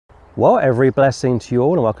Well, every blessing to you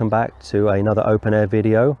all and welcome back to another open air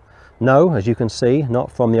video. No, as you can see, not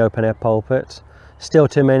from the open air pulpit. Still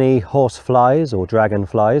too many horse flies or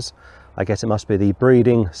dragonflies. I guess it must be the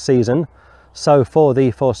breeding season. So for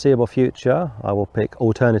the foreseeable future, I will pick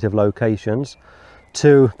alternative locations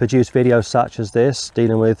to produce videos such as this,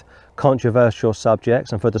 dealing with controversial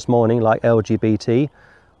subjects. And for this morning, like LGBT,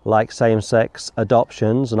 like same-sex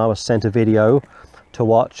adoptions, and I was sent a video to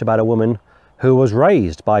watch about a woman who was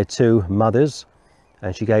raised by two mothers,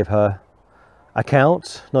 and she gave her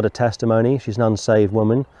account, not a testimony. She's an unsaved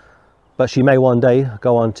woman, but she may one day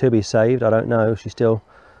go on to be saved. I don't know. She's still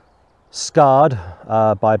scarred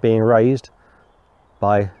by being raised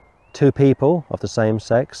by two people of the same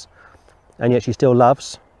sex, and yet she still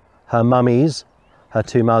loves her mummies, her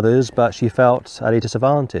two mothers, but she felt at a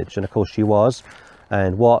disadvantage, and of course she was.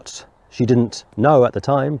 And what she didn't know at the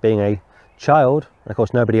time, being a child, and of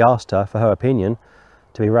course nobody asked her for her opinion,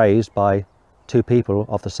 to be raised by two people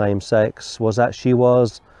of the same sex, was that she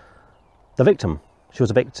was the victim. She was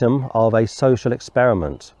a victim of a social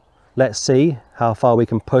experiment. Let's see how far we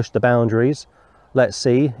can push the boundaries. Let's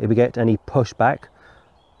see if we get any pushback.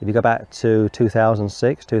 If you go back to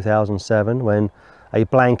 2006, 2007, when a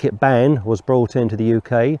blanket ban was brought into the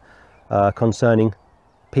UK concerning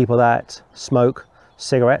people that smoke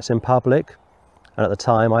cigarettes in public. And at the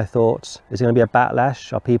time I thought, is there going to be a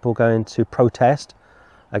backlash? Are people going to protest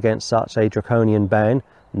against such a draconian ban?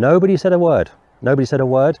 Nobody said a word. Nobody said a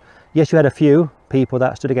word. Yes, you had a few people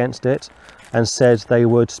that stood against it and said they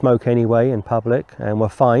would smoke anyway in public and were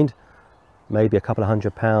fined maybe a couple of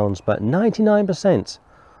 £100, but 99%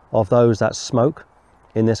 of those that smoke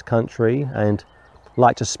in this country and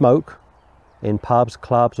like to smoke in pubs,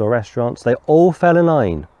 clubs or restaurants, they all fell in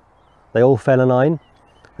line. They all fell in line.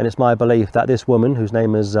 And it's my belief that this woman, whose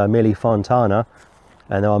name is Millie Fontana,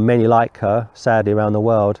 and there are many like her, sadly, around the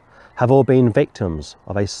world, have all been victims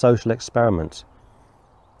of a social experiment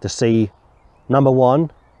to see, number one,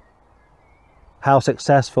 how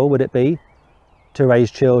successful would it be to raise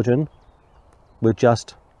children with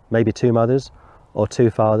just maybe two mothers or two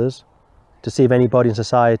fathers, to see if anybody in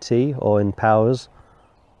society or in powers,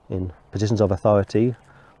 in positions of authority,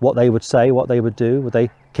 what they would say, what they would do. Would they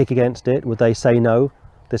kick against it? Would they say no,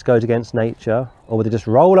 this goes against nature? Or would they just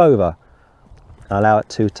roll over and allow it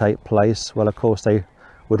to take place? Well, of course they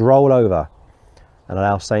would roll over and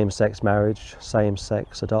allow same-sex marriage,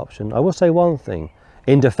 same-sex adoption. I will say one thing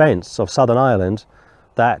in defence of Southern Ireland,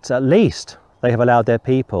 that at least they have allowed their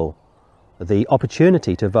people the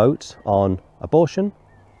opportunity to vote on abortion,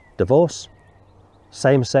 divorce,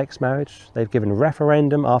 same-sex marriage. They've given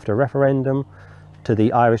referendum after referendum to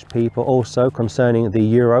the Irish people also concerning the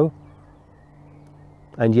euro.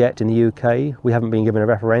 And yet in the UK, we haven't been given a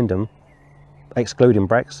referendum, excluding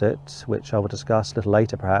Brexit, which I will discuss a little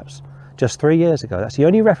later perhaps, just 3 years ago. That's the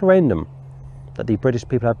only referendum that the British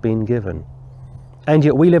people have been given. And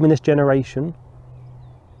yet we live in this generation,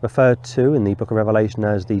 referred to in the book of Revelation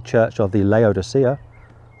as the Church of the Laodicea,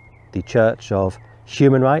 the Church of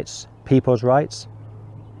human rights, people's rights,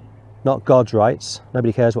 not God's rights.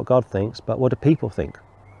 Nobody cares what God thinks, but what do people think?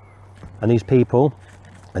 And these people,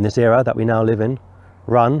 in this era that we now live in,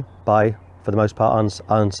 run by, for the most part,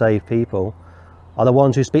 unsaved people, are the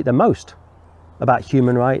ones who speak the most about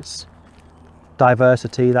human rights,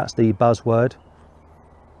 diversity, that's the buzzword,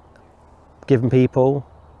 giving people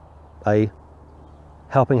a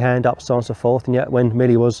helping hand up, so on and so forth. And yet when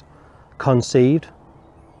Millie was conceived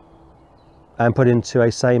and put into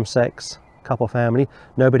a same-sex couple family,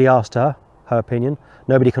 nobody asked her opinion,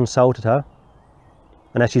 nobody consulted her.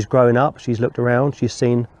 And as she's grown up, she's looked around, she's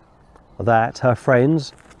seen that her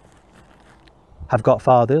friends have got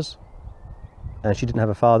fathers and she didn't have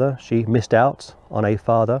a father. She missed out on a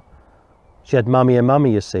father. She had mummy and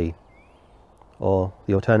mummy, you see, or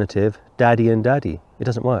the alternative, daddy and daddy. It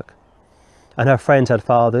doesn't work. And her friends had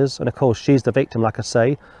fathers, and of course she's the victim, like I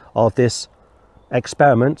say, of this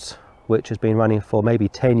experiment which has been running for maybe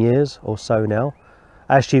 10 years or so now.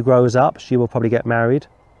 As she grows up, she will probably get married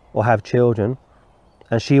or have children.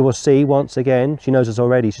 And she will see once again, she knows this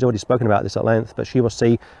already, she's already spoken about this at length, but she will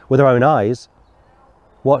see with her own eyes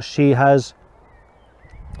what she has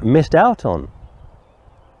missed out on.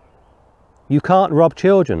 You can't rob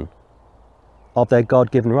children of their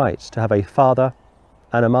God-given rights to have a father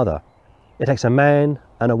and a mother. It takes a man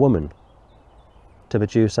and a woman to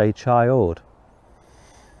produce a child.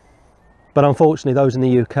 But unfortunately, those in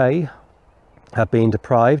the UK have been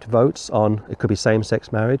deprived votes on, it could be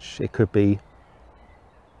same-sex marriage, it could be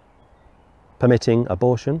permitting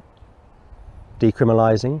abortion,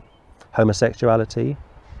 decriminalising homosexuality,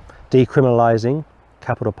 decriminalising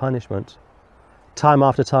capital punishment. Time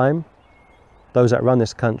after time, those that run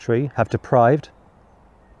this country have deprived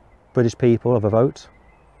British people of a vote,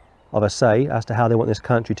 of a say as to how they want this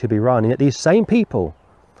country to be run. And yet these same people,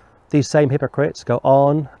 these same hypocrites go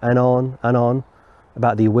on and on and on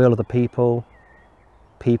about the will of the people,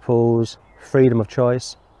 people's freedom of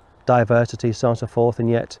choice, diversity, so on and so forth, and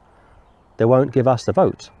yet they won't give us the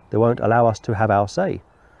vote. They won't allow us to have our say.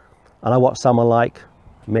 And I watch someone like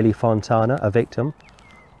Millie Fontana, a victim,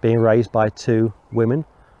 being raised by two women.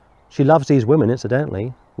 She loves these women,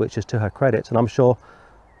 incidentally, which is to her credit, and I'm sure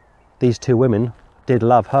these two women did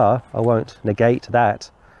love her. I won't negate that.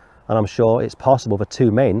 And I'm sure it's possible for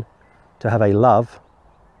two men to have a love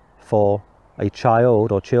for a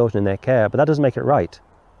child or children in their care, but that doesn't make it right.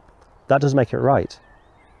 That doesn't make it right.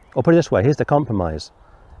 Or put it this way, here's the compromise.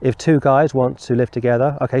 If two guys want to live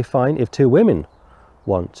together, okay, fine. If two women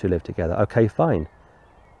want to live together, okay, fine.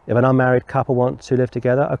 If an unmarried couple want to live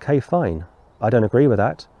together, okay, fine. I don't agree with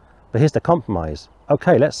that, but here's the compromise.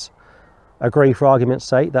 Okay, let's agree for argument's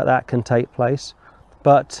sake that that can take place,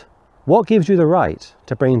 but what gives you the right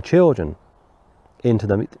to bring children into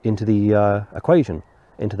the equation,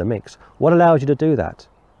 into the mix? What allows you to do that?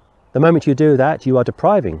 The moment you do that, you are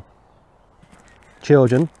depriving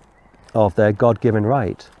children of their God-given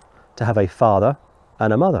right to have a father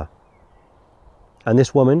and a mother. And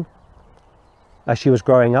this woman, as she was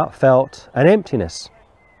growing up, felt an emptiness.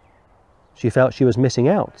 She felt she was missing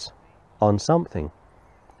out on something.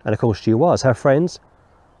 And of course she was. Her friends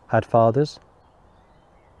had fathers.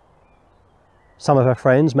 Some of her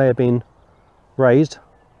friends may have been raised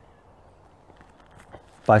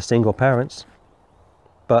by single parents,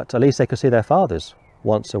 but at least they could see their fathers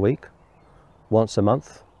once a week, once a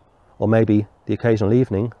month, or maybe the occasional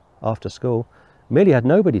evening after school. Millie had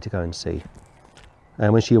nobody to go and see.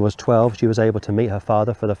 And when she was 12, she was able to meet her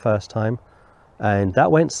father for the first time. And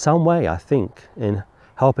that went some way, I think, in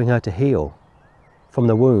helping her to heal from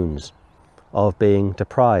the wounds of being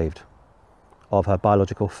deprived of her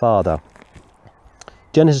biological father.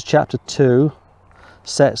 Genesis chapter 2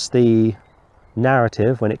 sets the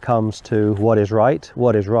narrative when it comes to what is right,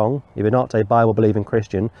 what is wrong. If you're not a Bible-believing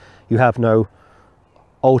Christian, you have no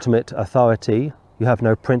ultimate authority, you have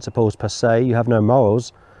no principles per se, you have no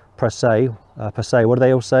morals per se. What do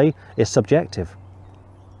they all say? It's subjective.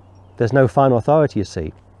 There's no final authority, you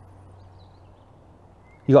see.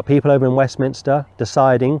 You got people over in Westminster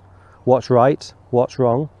deciding what's right, what's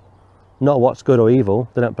wrong, not what's good or evil.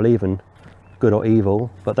 They don't believe in good or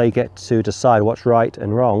evil, but they get to decide what's right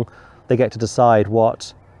and wrong. They get to decide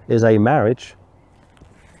what is a marriage,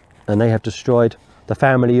 and they have destroyed the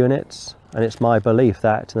family units. And it's my belief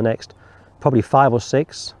that in the next probably 5 or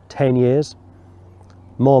 6, 10 years,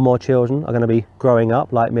 more and more children are going to be growing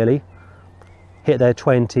up like Millie, hit their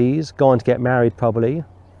 20s, go on to get married probably,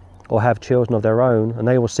 or have children of their own, and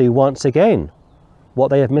they will see once again what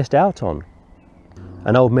they have missed out on.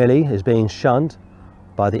 And old Millie is being shunned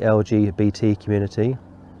by the LGBT community.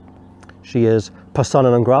 She is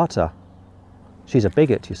persona non grata. She's a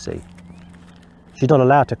bigot, you see. She's not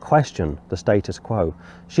allowed to question the status quo.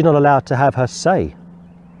 She's not allowed to have her say.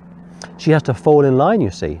 She has to fall in line,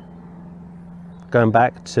 you see. Going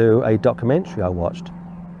back to a documentary I watched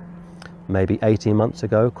maybe 18 months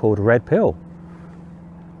ago called Red Pill,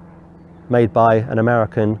 made by an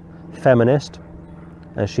American feminist,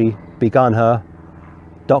 and she began her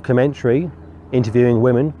documentary interviewing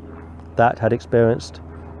women that had experienced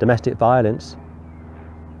domestic violence,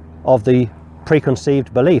 of the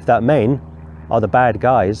preconceived belief that men are the bad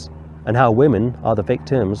guys and how women are the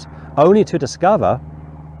victims, only to discover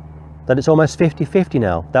that it's almost 50-50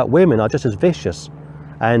 now, that women are just as vicious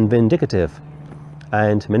and vindictive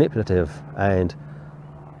and manipulative and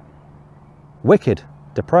wicked,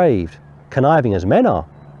 depraved, conniving as men are.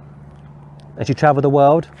 And she travelled the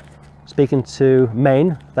world speaking to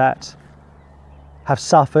men that have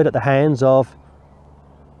suffered at the hands of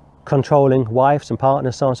controlling wives and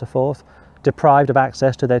partners, so on and so forth, deprived of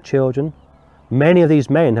access to their children. Many of these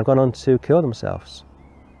men have gone on to kill themselves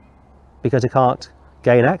because they can't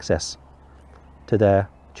gain access to their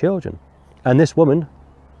children. And this woman,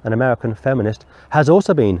 an American feminist, has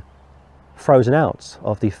also been frozen out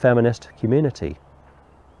of the feminist community.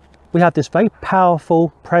 We have this very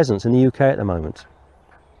powerful presence in the UK at the moment,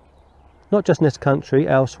 not just in this country,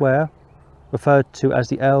 elsewhere, referred to as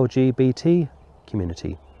the LGBT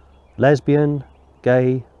community. Lesbian,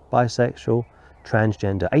 gay, bisexual,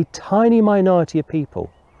 transgender. A tiny minority of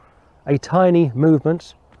people, a tiny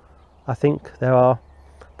movement. I think there are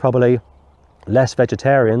probably less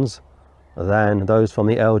vegetarians than those from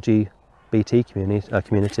the LGBT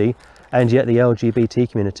community, and yet the LGBT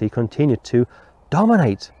community continued to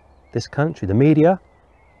dominate this country. The media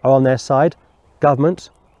are on their side. Government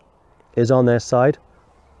is on their side.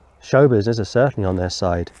 Show business is certainly on their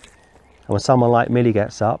side. And when someone like Millie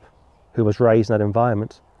gets up, who was raised in that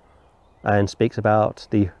environment, and speaks about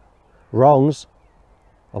the wrongs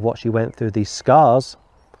of what she went through, the scars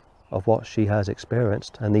of what she has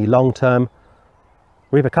experienced, and the long-term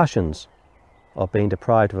repercussions of being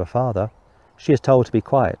deprived of a father, she is told to be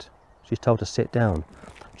quiet. She's told to sit down.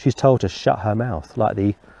 She's told to shut her mouth, like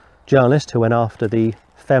the journalist who went after the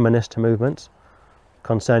feminist movement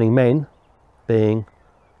concerning men being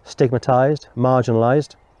stigmatized,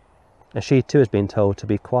 marginalized, and she too has been told to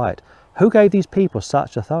be quiet. Who gave these people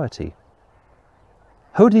such authority?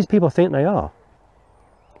 Who do these people think they are?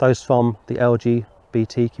 Those from the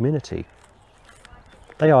LGBT community.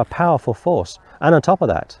 They are a powerful force. And on top of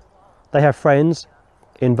that, they have friends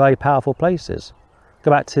in very powerful places.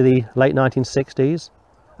 Go back to the late 1960s,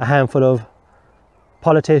 a handful of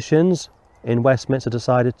politicians in Westminster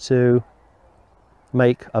decided to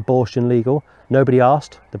make abortion legal. Nobody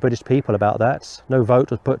asked the British people about that. No vote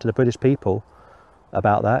was put to the British people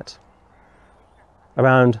about that.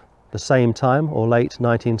 Around the same time, or late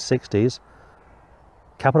 1960s,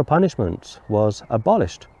 capital punishment was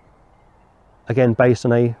abolished. Again, based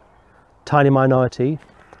on a tiny minority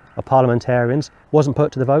of parliamentarians, wasn't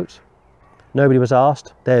put to the vote. Nobody was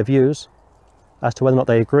asked their views as to whether or not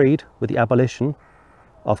they agreed with the abolition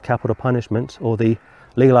of capital punishment or the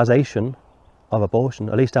legalisation of abortion.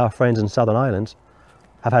 At least our friends in Southern Ireland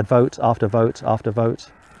have had vote after vote after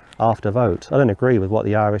vote after vote. I don't agree with what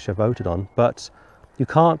the Irish have voted on, but you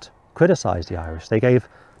can't criticise the Irish. They gave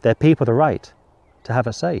their people the right to have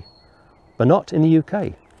a say, but not in the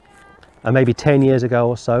UK. And maybe 10 years ago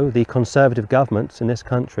or so, the Conservative governments in this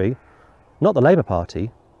country, not the Labour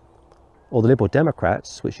Party or the Liberal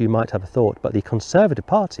Democrats, which you might have thought, but the Conservative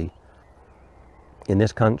Party in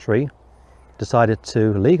this country decided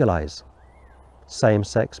to legalise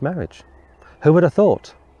same-sex marriage. Who would have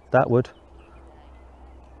thought that would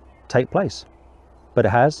take place? But it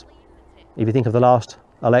has. If you think of the last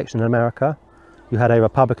election in America, you had a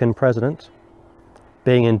Republican president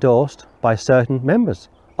being endorsed by certain members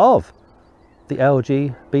of the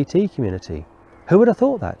LGBT community. Who would have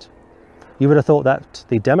thought that? You would have thought that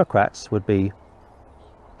the Democrats would be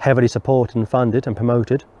heavily supported and funded and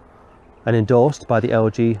promoted and endorsed by the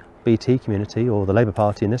LGBT community or the Labour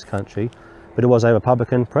Party in this country, but it was a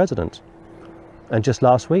Republican president. And just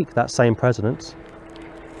last week, that same president,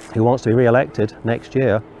 who wants to be re-elected next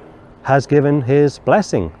year, has given his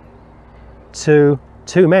blessing to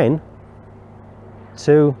two men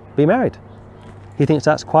to be married. He thinks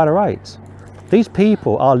that's quite all right. These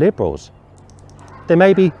people are liberals. They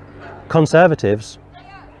may be conservatives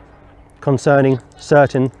concerning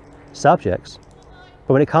certain subjects,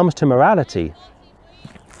 but when it comes to morality,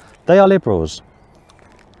 they are liberals.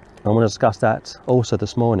 I want to discuss that also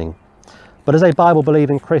this morning. But as a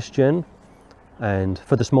Bible-believing Christian, and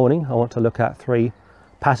for this morning, I want to look at 3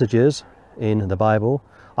 passages in the Bible.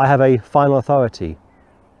 I have a final authority,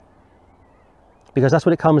 because that's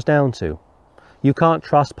what it comes down to. You can't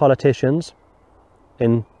trust politicians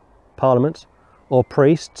in Parliament or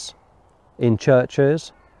priests in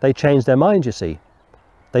churches. They change their minds, you see.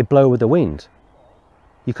 They blow with the wind.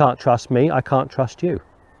 You can't trust me, I can't trust you.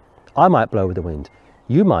 I might blow with the wind.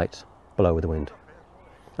 You might blow with the wind.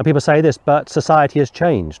 And people say this, but society has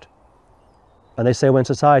changed. And they say when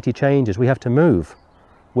society changes, we have to move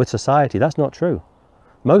with society. That's not true.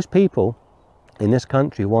 Most people in this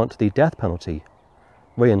country want the death penalty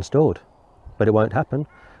reinstalled, but it won't happen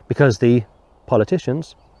because the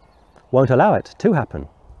politicians won't allow it to happen.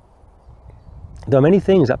 There are many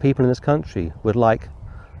things that people in this country would like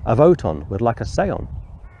a vote on, would like a say on,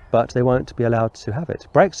 but they won't be allowed to have it.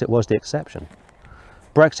 Brexit was the exception.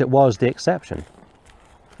 Brexit was the exception.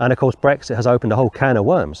 And of course, Brexit has opened a whole can of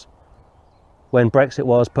worms. When Brexit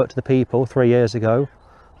was put to the people 3 years ago,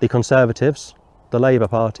 the Conservatives, the Labour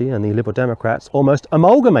Party and the Liberal Democrats almost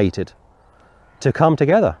amalgamated to come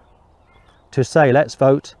together to say, let's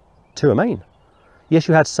vote to remain. Yes,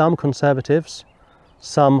 you had some Conservatives,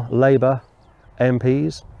 some Labour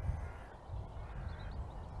MPs,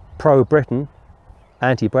 pro-Britain,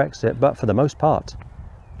 anti-Brexit, but for the most part,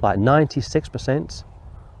 like 96%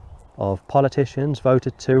 of politicians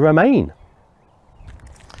voted to remain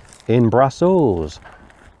in Brussels.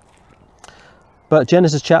 But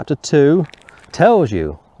Genesis chapter 2 tells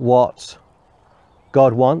you what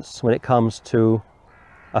God wants when it comes to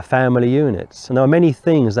a family unit. And there are many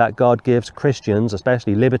things that God gives Christians,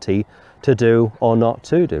 especially liberty, to do or not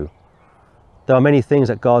to do. There are many things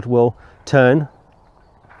that God will turn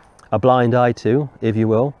a blind eye to, if you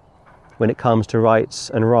will, when it comes to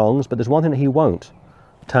rights and wrongs, but there's one thing that he won't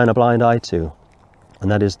turn a blind eye to,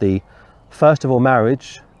 and that is the, first of all,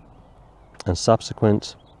 marriage and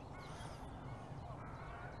subsequent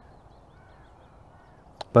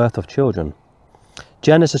birth of children.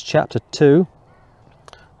 Genesis chapter 2,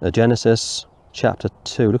 Genesis chapter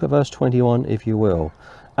 2, look at verse 21 if you will.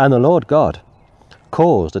 And the Lord God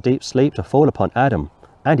caused a deep sleep to fall upon Adam,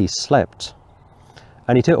 and he slept.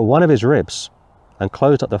 And he took one of his ribs, and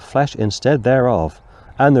closed up the flesh instead thereof.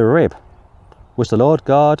 And the rib which the Lord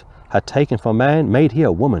God had taken from man made he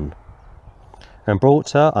a woman, and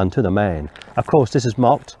brought her unto the man. Of course, this is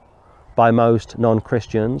mocked by most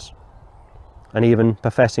non-Christians, and even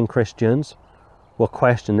professing Christians will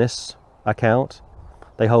question this account.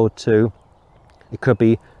 They hold to it could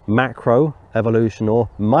be macro evolution or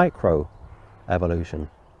micro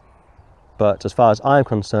evolution. But as far as I'm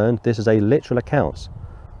concerned, this is a literal account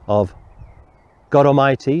of God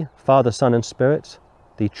Almighty, Father, Son and Spirit,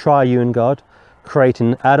 the triune God,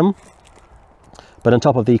 creating Adam, but on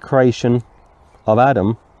top of the creation of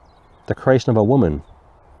Adam, the creation of a woman.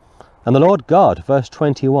 And the Lord God, verse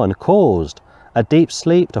 21, caused a deep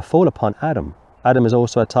sleep to fall upon Adam. Adam is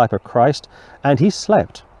also a type of Christ, and he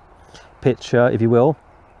slept. Picture, if you will,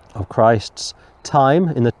 of Christ's time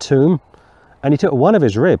in the tomb. And he took one of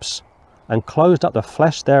his ribs and closed up the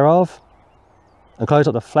flesh thereof, and closed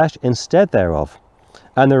up the flesh instead thereof.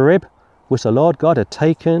 And the rib which the Lord God had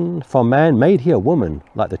taken from man made he a woman,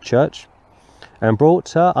 like the church, and brought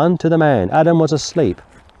her unto the man. Adam was asleep,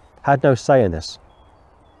 had no say in this.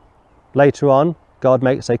 Later on, God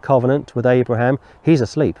makes a covenant with Abraham. He's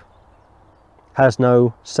asleep, has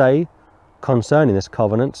no say concerning this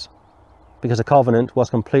covenant, because the covenant was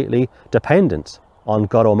completely dependent on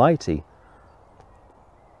God Almighty.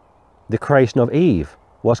 The creation of Eve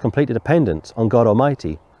was completely dependent on God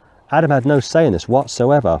Almighty. Adam had no say in this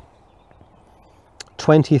whatsoever.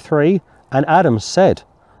 23, and Adam said,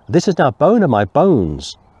 this is now bone of my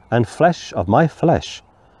bones, and flesh of my flesh.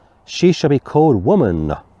 She shall be called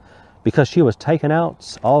woman, because she was taken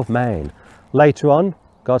out of man. Later on,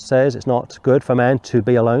 God says it's not good for man to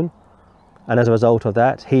be alone. And as a result of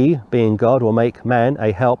that, he, being God, will make man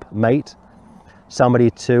a help mate, somebody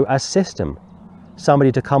to assist him,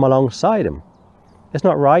 somebody to come alongside him. It's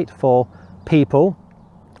not right for people,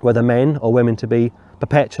 whether men or women, to be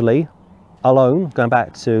perpetually alone, going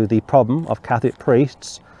back to the problem of Catholic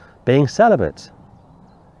priests being celibate,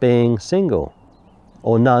 being single,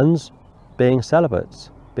 or nuns being celibate,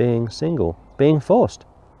 being single, being forced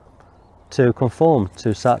to conform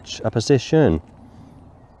to such a position.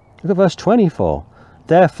 Look at verse 24.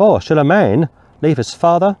 Therefore shall a man leave his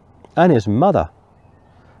father and his mother,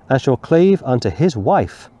 and shall cleave unto his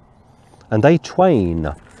wife, and they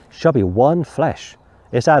twain shall be one flesh.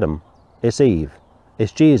 It's Adam, it's Eve,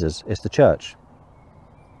 it's Jesus, it's the church.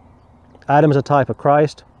 Adam is a type of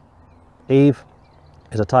Christ. Eve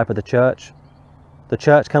is a type of the church. The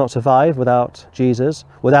church cannot survive without Jesus.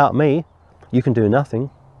 Without me, you can do nothing.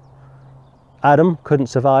 Adam couldn't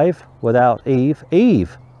survive without Eve.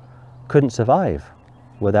 Eve couldn't survive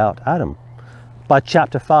without Adam. By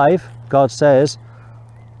chapter 5, God says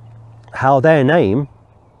how their name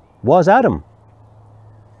was Adam.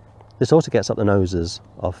 This also gets up the noses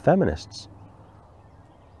of feminists.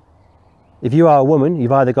 If you are a woman,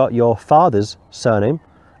 you've either got your father's surname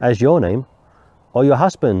as your name, or your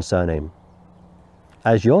husband's surname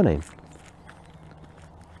as your name.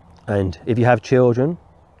 And if you have children,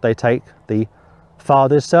 they take the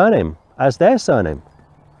father's surname as their surname.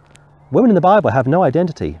 Women in the Bible have no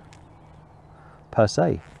identity per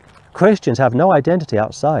se. Christians have no identity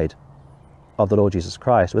outside of the Lord Jesus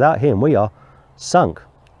Christ. Without him, we are sunk.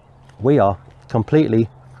 We are completely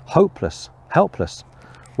hopeless, helpless.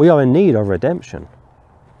 We are in need of redemption.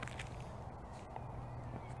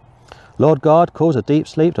 Lord God caused a deep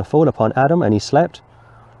sleep to fall upon Adam, and he slept,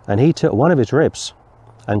 and he took one of his ribs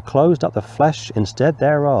and closed up the flesh instead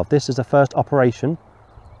thereof. This is the first operation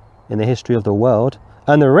in the history of the world.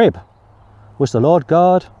 And the rib which the Lord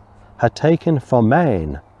God had taken from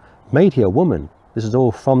man made he a woman. This is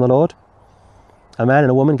all from the Lord. A man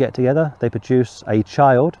and a woman get together, they produce a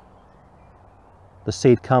child. The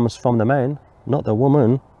seed comes from the man, not the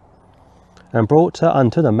woman, and brought her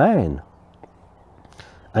unto the man.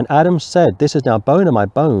 And Adam said, this is now bone of my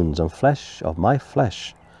bones and flesh of my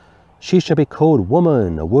flesh. She shall be called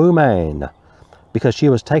woman, a woman, because she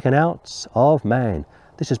was taken out of man.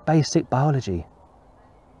 This is basic biology.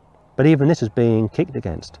 But even this is being kicked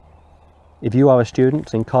against. If you are a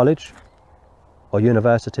student in college or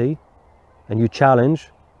university and you challenge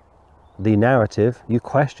the narrative, you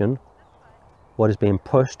question what is being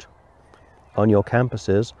pushed on your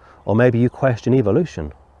campuses, Or maybe you question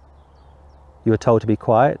evolution. You were told to be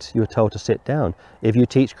quiet, you were told to sit down. If you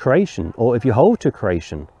teach creation, or if you hold to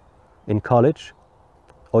creation in college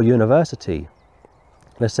or university,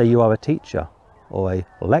 let's say you are a teacher or a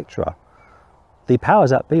lecturer, the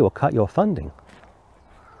powers that be will cut your funding.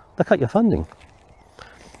 They'll cut your funding.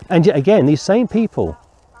 And yet again, these same people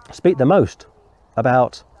speak the most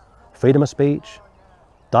about freedom of speech,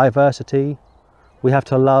 diversity, we have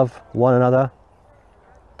to love one another,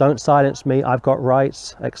 don't silence me, I've got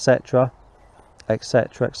rights, etc.,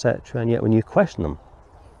 etc., etc. And yet when you question them,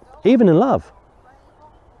 even in love,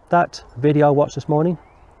 that video I watched this morning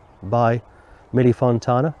by Millie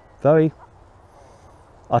Fontana, very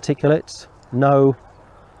articulate, no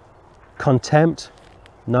contempt,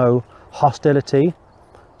 no hostility,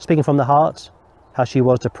 speaking from the heart, how she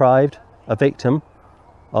was deprived, a victim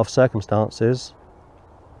of circumstances.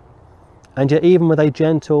 And yet even with a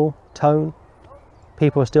gentle tone,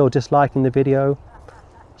 people are still disliking the video,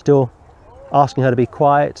 still asking her to be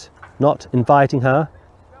quiet, not inviting her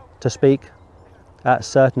to speak at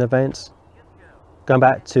certain events. Going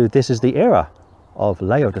back to, this is the era of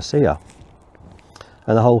Laodicea,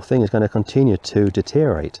 and the whole thing is going to continue to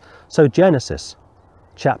deteriorate. So Genesis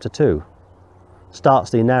chapter 2 starts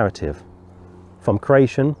the narrative from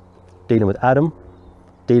creation, dealing with Adam,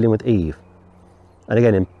 dealing with Eve. And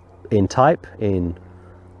again, in type, in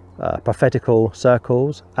prophetical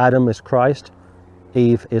circles, Adam is Christ,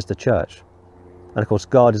 Eve is the church. And of course,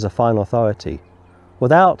 God is a final authority.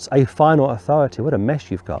 Without a final authority, what a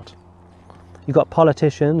mess you've got. You've got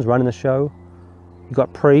politicians running the show. You've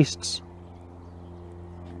got priests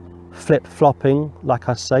flip-flopping, like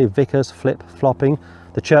I say, vicars flip-flopping.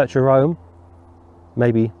 The Church of Rome,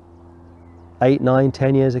 maybe 8, 9,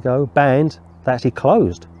 10 years ago, banned, they actually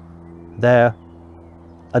closed their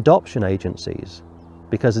adoption agencies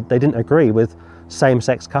because they didn't agree with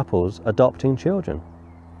same-sex couples adopting children.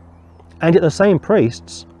 And yet the same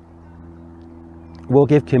priests will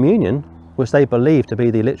give communion, which they believe to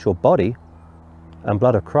be the literal body and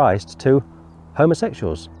blood of Christ, to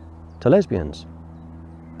homosexuals, to lesbians,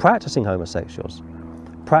 practicing homosexuals,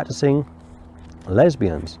 practicing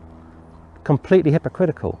lesbians. Completely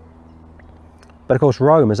hypocritical. But of course,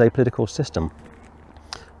 Rome is a political system,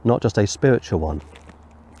 not just a spiritual one.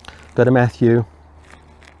 Go to Matthew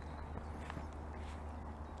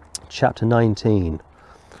chapter 19.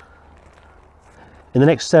 In the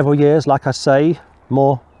next several years, like I say,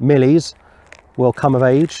 more Millies will come of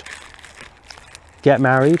age, get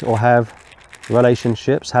married or have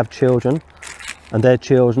relationships, have children, and their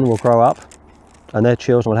children will grow up and their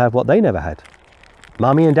children will have what they never had,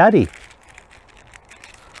 mummy and daddy.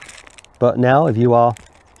 But now, if you are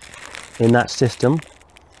in that system,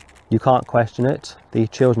 you can't question it. The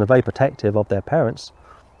children are very protective of their parents.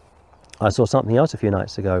 I saw something else a few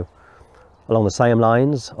nights ago along the same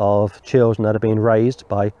lines of children that are being raised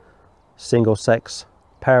by single-sex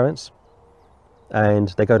parents, and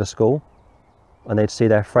they go to school and they'd see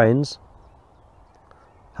their friends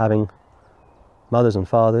having mothers and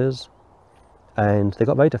fathers, and they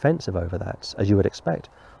got very defensive over that, as you would expect.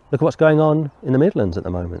 Look at what's going on in the Midlands at the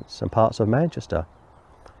moment and parts of Manchester.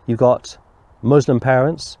 You've got Muslim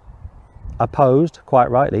parents opposed,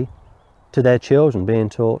 quite rightly, to their children being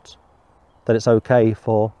taught that it's okay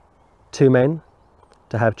for 2 men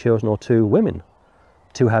to have children or 2 women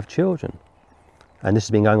to have children. And this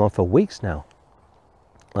has been going on for weeks now.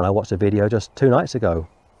 And I watched a video just 2 nights ago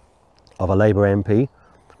of a Labour MP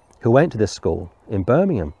who went to this school in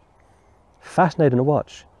Birmingham. Fascinating to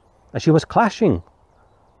watch. And she was clashing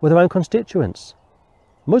with her own constituents,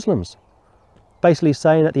 Muslims, basically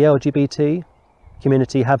saying that the LGBT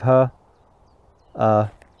community have her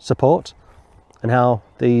support, and how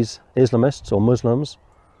these Islamists or Muslims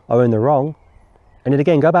are in the wrong. And then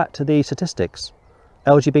again, go back to the statistics.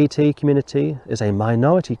 LGBT community is a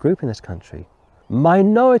minority group in this country.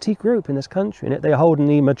 Minority group in this country, and yet they are holding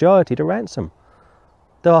the majority to ransom.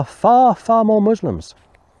 There are far, far more Muslims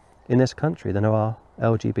in this country than there are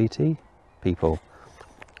LGBT people.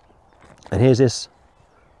 And here's this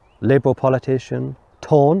liberal politician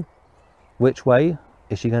torn. Which way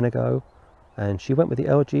is she going to go? And she went with the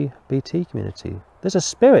LGBT community. There's a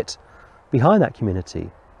spirit behind that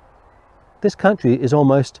community. This country is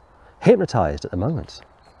almost hypnotized at the moment.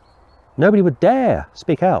 Nobody would dare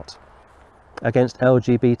speak out against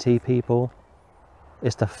LGBT people.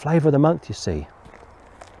 It's the flavour of the month, you see.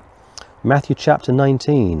 Matthew chapter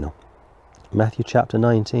 19. Matthew chapter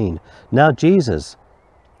 19. Now Jesus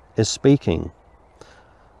is speaking.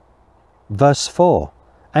 Verse 4.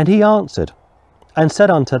 And he answered and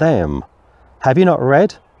said unto them, Have ye not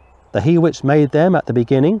read that he which made them at the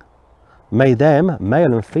beginning made them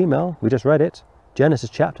male and female. We just read it, Genesis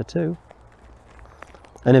chapter 2.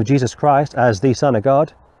 And if Jesus Christ, as the Son of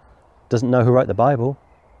God, doesn't know who wrote the Bible,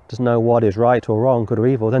 doesn't know what is right or wrong, good or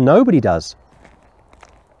evil, then nobody does.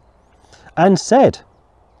 And said,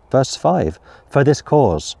 verse 5, for this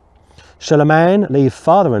cause shall a man leave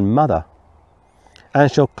father and mother,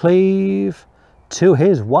 and shall cleave to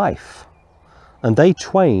his wife, and they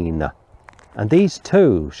twain, and these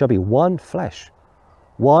two shall be one flesh.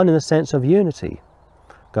 One in the sense of unity.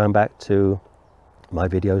 Going back to my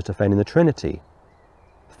videos defending the Trinity.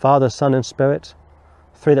 Father, Son and Spirit,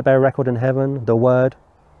 three that bear record in heaven, the Word,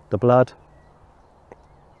 the blood,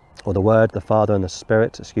 or the Word, the Father and the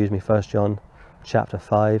Spirit, 1 John chapter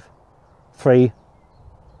 5. Three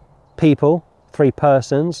people, three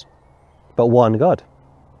persons, but one God.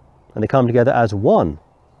 And they come together as one.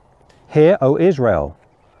 Hear, O Israel,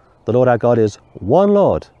 the Lord our God is one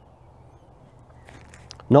Lord.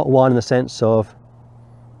 Not one in the sense of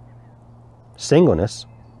singleness,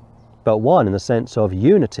 but one in the sense of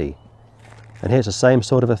unity. And here's the same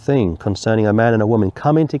sort of a thing concerning a man and a woman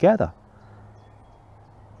coming together,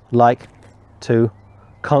 like to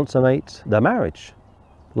consummate the marriage,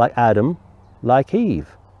 like Adam, like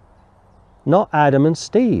Eve. Not Adam and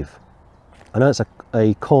Steve. I know it's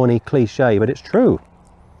a corny cliche, but it's true.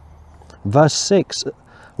 Verse 6,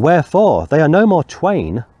 wherefore they are no more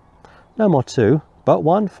twain, no more two, but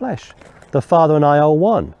one flesh. The Father and I are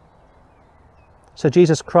one. So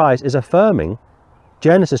Jesus Christ is affirming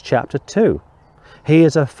Genesis chapter 2. He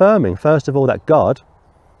is affirming, first of all, that God,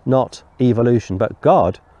 not evolution, but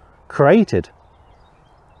God created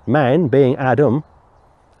man being Adam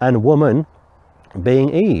and woman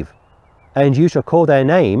being Eve. And you shall call their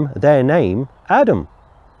name Adam.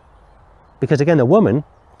 Because again, the woman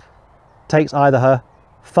takes either her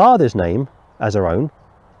father's name as her own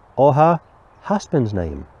or her husband's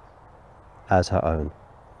name as her own.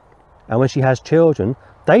 And when she has children,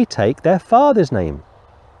 they take their father's name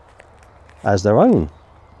as their own.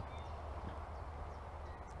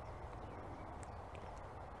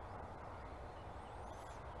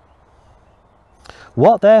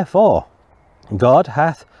 What therefore God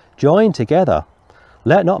hath joined together,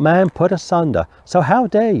 let not man put asunder. So how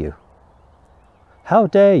dare you? How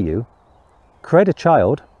dare you create a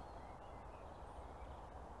child,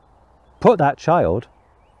 put that child,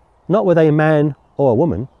 not with a man or a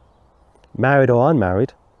woman, married or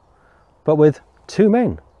unmarried, but with two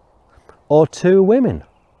men or two women.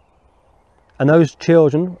 And those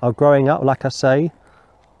children are growing up, like I say,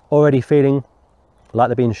 already feeling like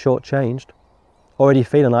they're being shortchanged, already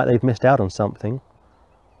feeling like they've missed out on something.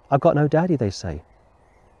 I've got no daddy, they say.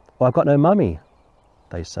 Or I've got no mummy,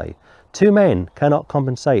 they say. Two men cannot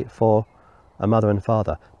compensate for a mother and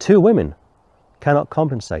father. Two women cannot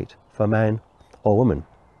compensate for a man or woman.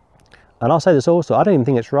 And I'll say this also, I don't even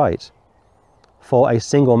think it's right for a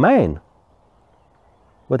single man,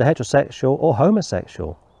 whether heterosexual or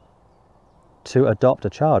homosexual, to adopt a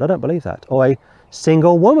child. I don't believe that. Or a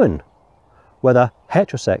single woman, whether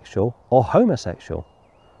heterosexual or homosexual,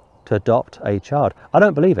 to adopt a child. I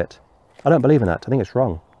don't believe it. I don't believe in that. I think it's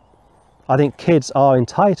wrong. I think kids are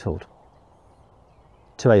entitled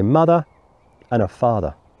to a mother and a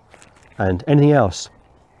father, and anything else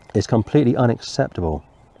is completely unacceptable.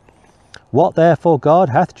 What therefore God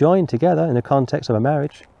hath joined together, in the context of a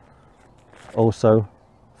marriage, also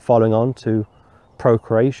following on to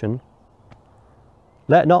procreation,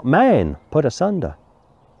 let not man put asunder.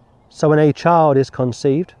 So when a child is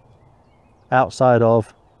conceived outside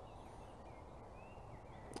of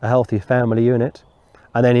a healthy family unit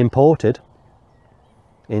and then imported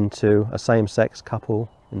into a same-sex couple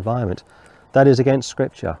environment, that is against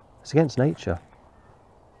Scripture. It's against nature.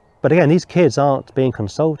 But again, these kids aren't being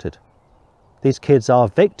consulted. These kids are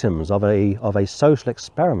victims of a social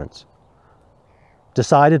experiment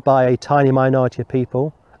decided by a tiny minority of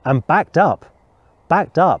people and backed up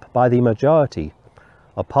by the majority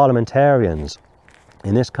of parliamentarians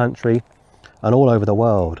in this country and all over the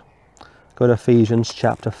world. Go to Ephesians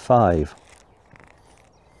chapter 5.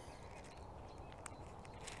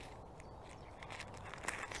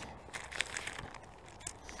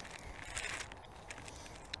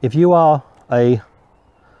 If you are a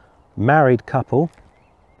married couple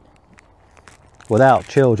without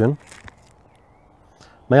children,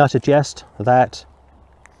 may I suggest that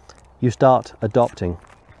you start adopting.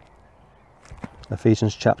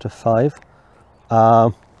 Ephesians chapter 5.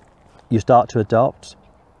 You start to adopt,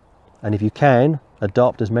 and if you can,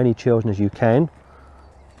 adopt as many children as you can.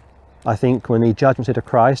 I think when the judgment seat of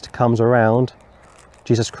Christ comes around,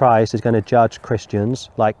 Jesus Christ is going to judge Christians,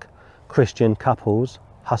 like Christian couples,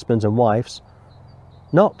 husbands and wives,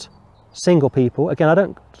 not Single people, again, I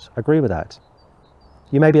don't agree with that.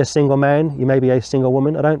 You may be a single man, you may be a single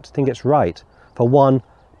woman. I don't think it's right for one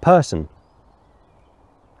person,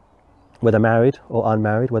 whether married or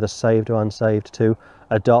unmarried, whether saved or unsaved, to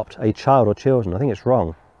adopt a child or children. I think it's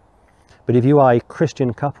wrong. But if you are a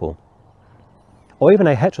Christian couple, or even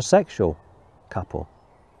a heterosexual couple,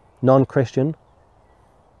 non-Christian,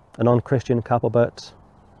 a non-Christian couple, but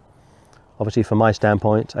obviously from my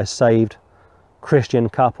standpoint, a saved Christian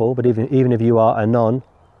couple, but even if you are a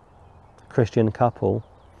non-Christian couple,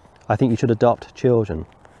 I think you should adopt children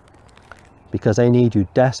because they need you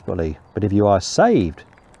desperately. But if you are a saved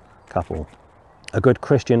couple, a good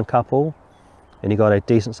Christian couple, and you got a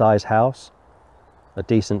decent sized house, a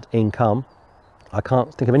decent income, I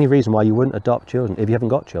can't think of any reason why you wouldn't adopt children if you haven't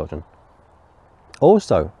got children.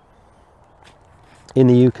 Also, in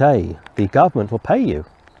the UK, the government will pay you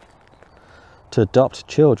to adopt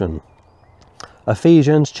children.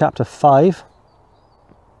 Ephesians chapter 5.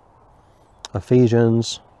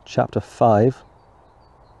 Ephesians chapter 5.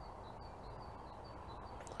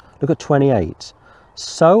 Look at 28.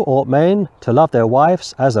 So ought men to love their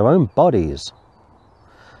wives as their own bodies.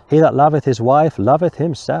 He that loveth his wife loveth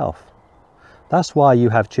himself. That's why you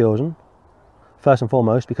have children. First and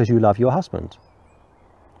foremost, because you love your husband.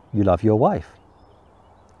 You love your wife.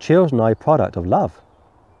 Children are a product of love.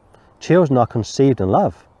 Children are conceived in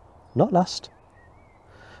love, not lust.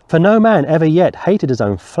 For no man ever yet hated his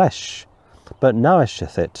own flesh, but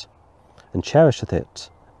nourisheth it, and cherisheth it,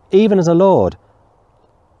 even as the Lord,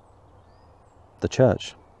 the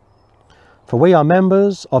church. For we are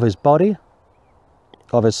members of his body,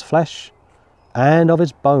 of his flesh, and of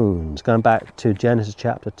his bones. Going back to Genesis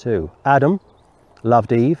chapter 2. Adam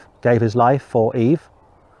loved Eve, gave his life for Eve.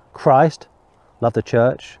 Christ loved the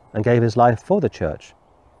church and gave his life for the church.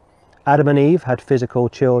 Adam and Eve had physical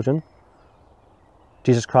children.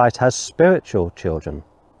 Jesus Christ has spiritual children.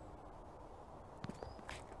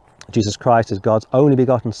 Jesus Christ is God's only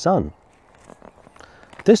begotten Son.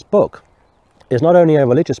 This book is not only a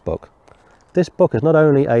religious book. This book is not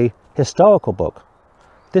only a historical book.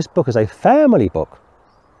 This book is a family book.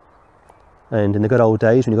 And in the good old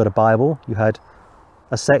days, when you got a Bible, you had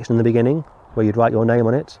a section in the beginning where you'd write your name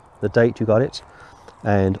on it, the date you got it,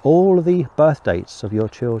 and all of the birth dates of your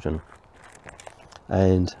children,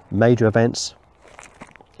 and major events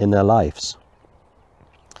in their lives.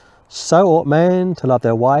 So ought men to love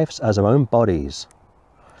their wives as their own bodies.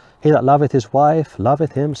 He that loveth his wife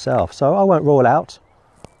loveth himself. So I won't rule out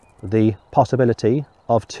the possibility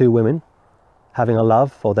of two women having a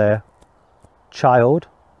love for their child.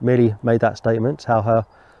 Merely made that statement, how her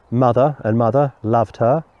mother loved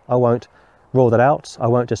her. I won't rule that out. I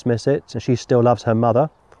won't dismiss it. And she still loves her mother,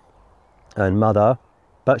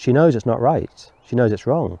 but she knows it's not right. She knows it's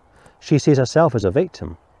wrong. She sees herself as a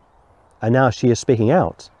victim, and now she is speaking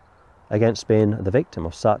out against being the victim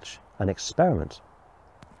of such an experiment.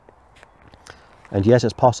 And yes,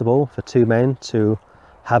 it's possible for two men to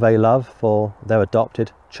have a love for their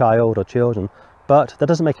adopted child or children, but that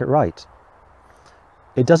doesn't make it right.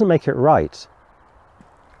 It doesn't make it right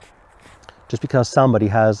just because somebody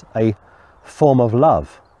has a form of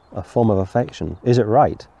love, a form of affection. Is it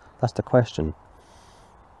right? That's the question.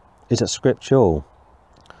 Is it scriptural?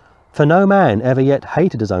 For no man ever yet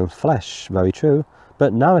hated his own flesh, very true,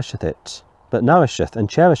 but nourisheth and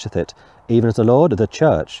cherisheth it, even as the Lord of the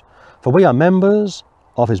church. For we are members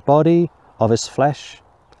of his body, of his flesh,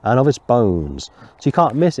 and of his bones. So you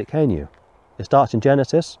can't miss it, can you? It starts in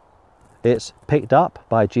Genesis. It's picked up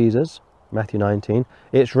by Jesus, Matthew 19.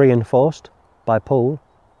 It's reinforced by Paul,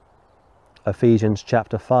 Ephesians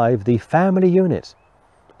chapter 5. The family unit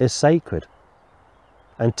is sacred.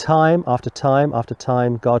 And time after time after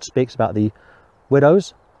time, God speaks about the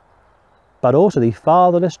widows, but also the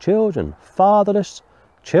fatherless children. Fatherless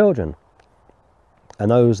children.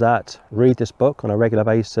 And those that read this book on a regular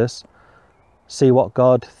basis see what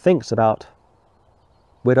God thinks about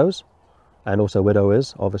widows, and also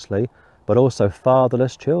widowers, obviously, but also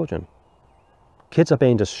fatherless children. Kids are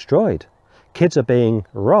being destroyed. Kids are being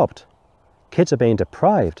robbed. Kids are being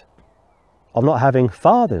deprived of not having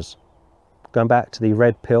fathers. Going back to the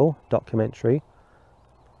Red Pill documentary,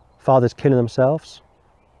 fathers killing themselves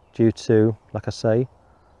due to, like I say,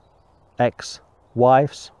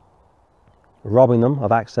 ex-wives robbing them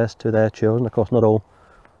of access to their children. Of course, not all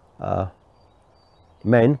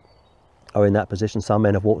men are in that position. Some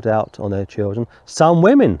men have walked out on their children. Some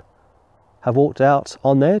women have walked out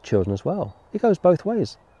on their children as well. It goes both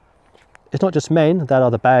ways. It's not just men that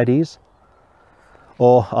are the baddies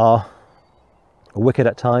or are wicked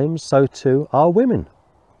at times, so too are women.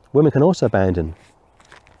 Women can also abandon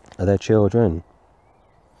their children.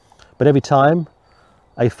 But every time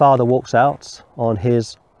a father walks out on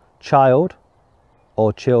his child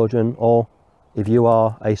or children, or if you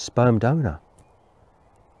are a sperm donor,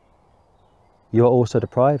 you are also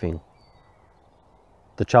depriving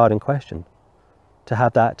the child in question to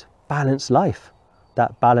have that balanced life,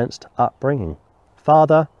 that balanced upbringing.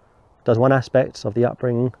 Father does one aspect of the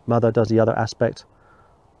upbringing, mother does the other aspect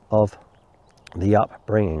of the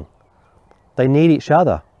upbringing. They need each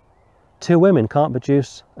other. Two women can't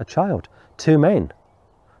produce a child. Two men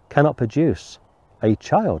cannot produce a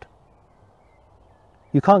child.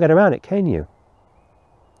 You can't get around it, can you?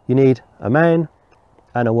 You need a man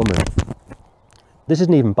and a woman. This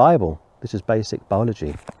isn't even Bible. This is basic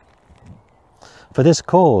biology. For this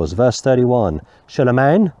cause, verse 31, shall a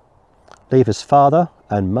man leave his father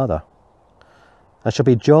and mother, and shall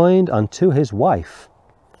be joined unto his wife,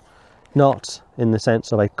 not in the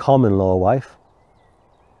sense of a common law wife,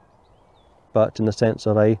 but in the sense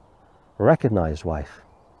of a recognized wife.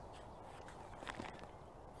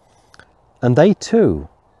 And they two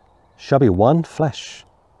shall be one flesh.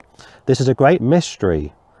 This is a great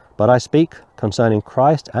mystery, but I speak concerning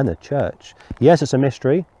Christ and the church. Yes, it's a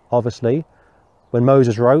mystery, obviously. When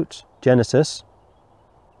Moses wrote Genesis,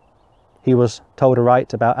 he was told to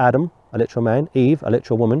write about Adam, a literal man, Eve, a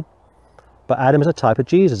literal woman. But Adam is a type of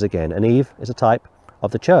Jesus again, and Eve is a type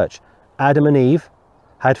of the church. Adam and Eve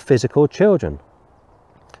had physical children.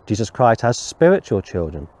 Jesus Christ has spiritual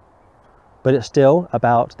children. But it's still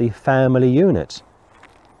about the family unit.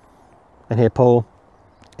 And here Paul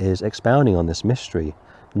is expounding on this mystery.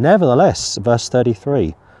 Nevertheless, verse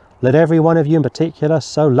 33, let every one of you in particular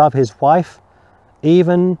so love his wife,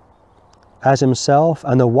 even as himself,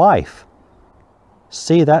 and the wife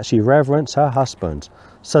see that she reverence her husband.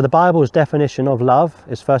 So the Bible's definition of love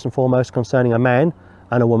is first and foremost concerning a man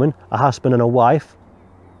and a woman, a husband and a wife.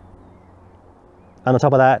 And on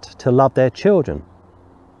top of that, to love their children.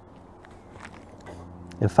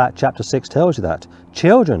 In fact, chapter 6 tells you that.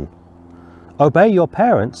 Children, obey your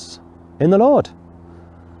parents in the Lord,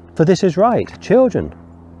 for this is right. Children,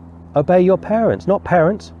 obey your parents, not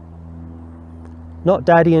parents, not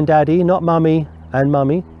daddy and daddy, not mummy and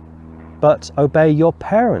mummy, but obey your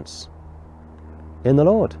parents in the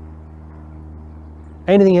Lord.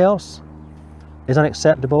 Anything else is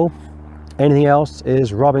unacceptable. Anything else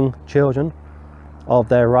is robbing children of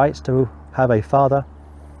their rights to have a father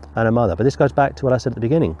and a mother. But this goes back to what I said at the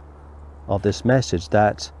beginning of this message,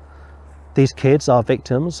 that these kids are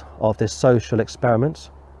victims of this social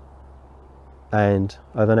experiment, and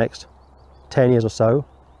over the next 10 years or so,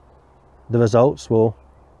 the results will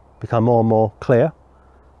become more and more clear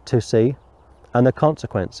to see, and the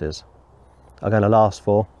consequences are going to last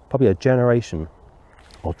for probably a generation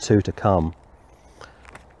or two to come.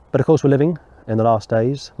 But of course, we're living in the last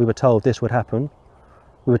days. We were told this would happen.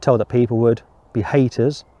 We were told that people would be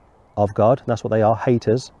haters of God, and that's what they are,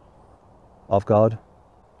 haters of God.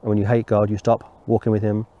 And when you hate God, you stop walking with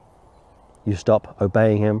him, you stop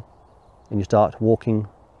obeying him, and you start walking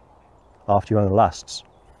after your own lusts.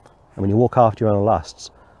 And when you walk after your own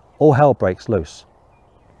lusts, all hell breaks loose.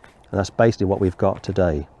 And that's basically what we've got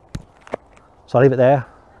today. So I'll leave it there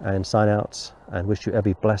and sign out and wish you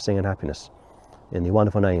every blessing and happiness in the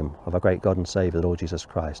wonderful name of our great God and Saviour, the Lord Jesus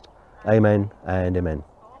Christ. Amen and amen.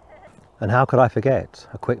 And how could I forget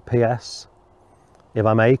a quick PS, if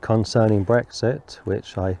I may, concerning Brexit,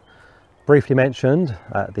 which I briefly mentioned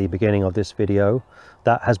at the beginning of this video.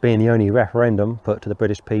 That has been the only referendum put to the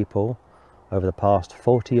British people over the past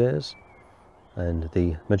 40 years, and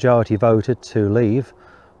the majority voted to leave.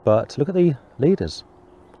 But look at the leaders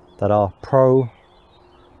that are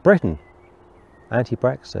pro-Britain,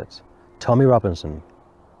 anti-Brexit. Tommy Robinson,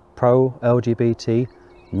 pro-LGBT.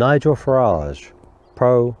 Nigel Farage,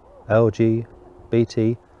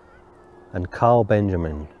 pro-LGBT. And Carl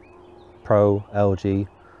Benjamin,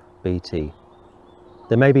 pro-LGBT.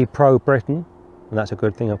 They may be pro-Britain, and that's a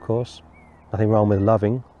good thing, of course. Nothing wrong with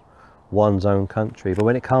loving one's own country. But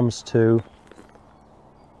when it comes to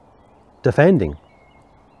defending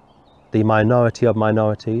the minority of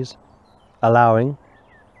minorities, allowing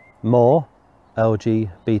more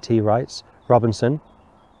LGBT rights, Robinson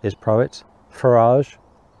is pro it, Farage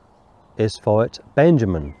is for it,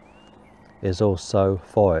 Benjamin is also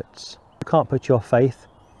for it. You can't put your faith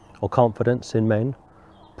or confidence in men.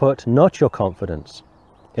 Put not your confidence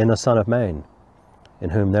in the Son of Man, in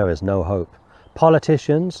whom there is no hope.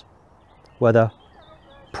 Politicians, whether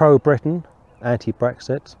pro-Britain,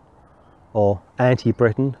 anti-Brexit, or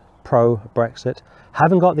anti-Britain, pro-Brexit,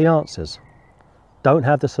 haven't got the answers, don't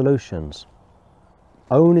have the solutions.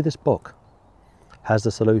 Only this book has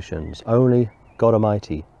the solutions. Only God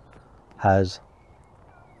Almighty has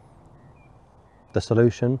the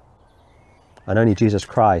solution, and only Jesus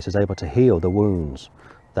Christ is able to heal the wounds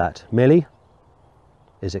that Millie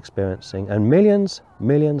is experiencing, and millions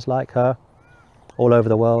like her all over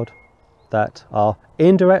the world that are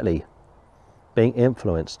indirectly being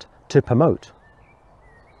influenced to promote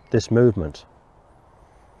this movement.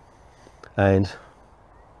 And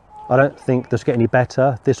I don't think this will get any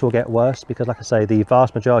better. This will get worse, because like I say, the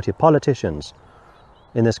vast majority of politicians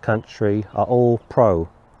in this country are all pro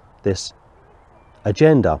this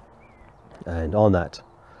agenda. And on that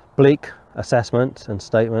bleak assessment and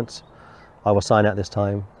statement, I will sign out this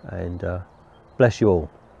time, and bless you all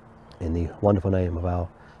in the wonderful name of our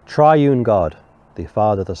triune God, the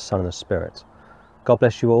Father, the Son and the Spirit. God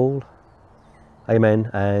bless you all. Amen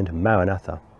and Maranatha.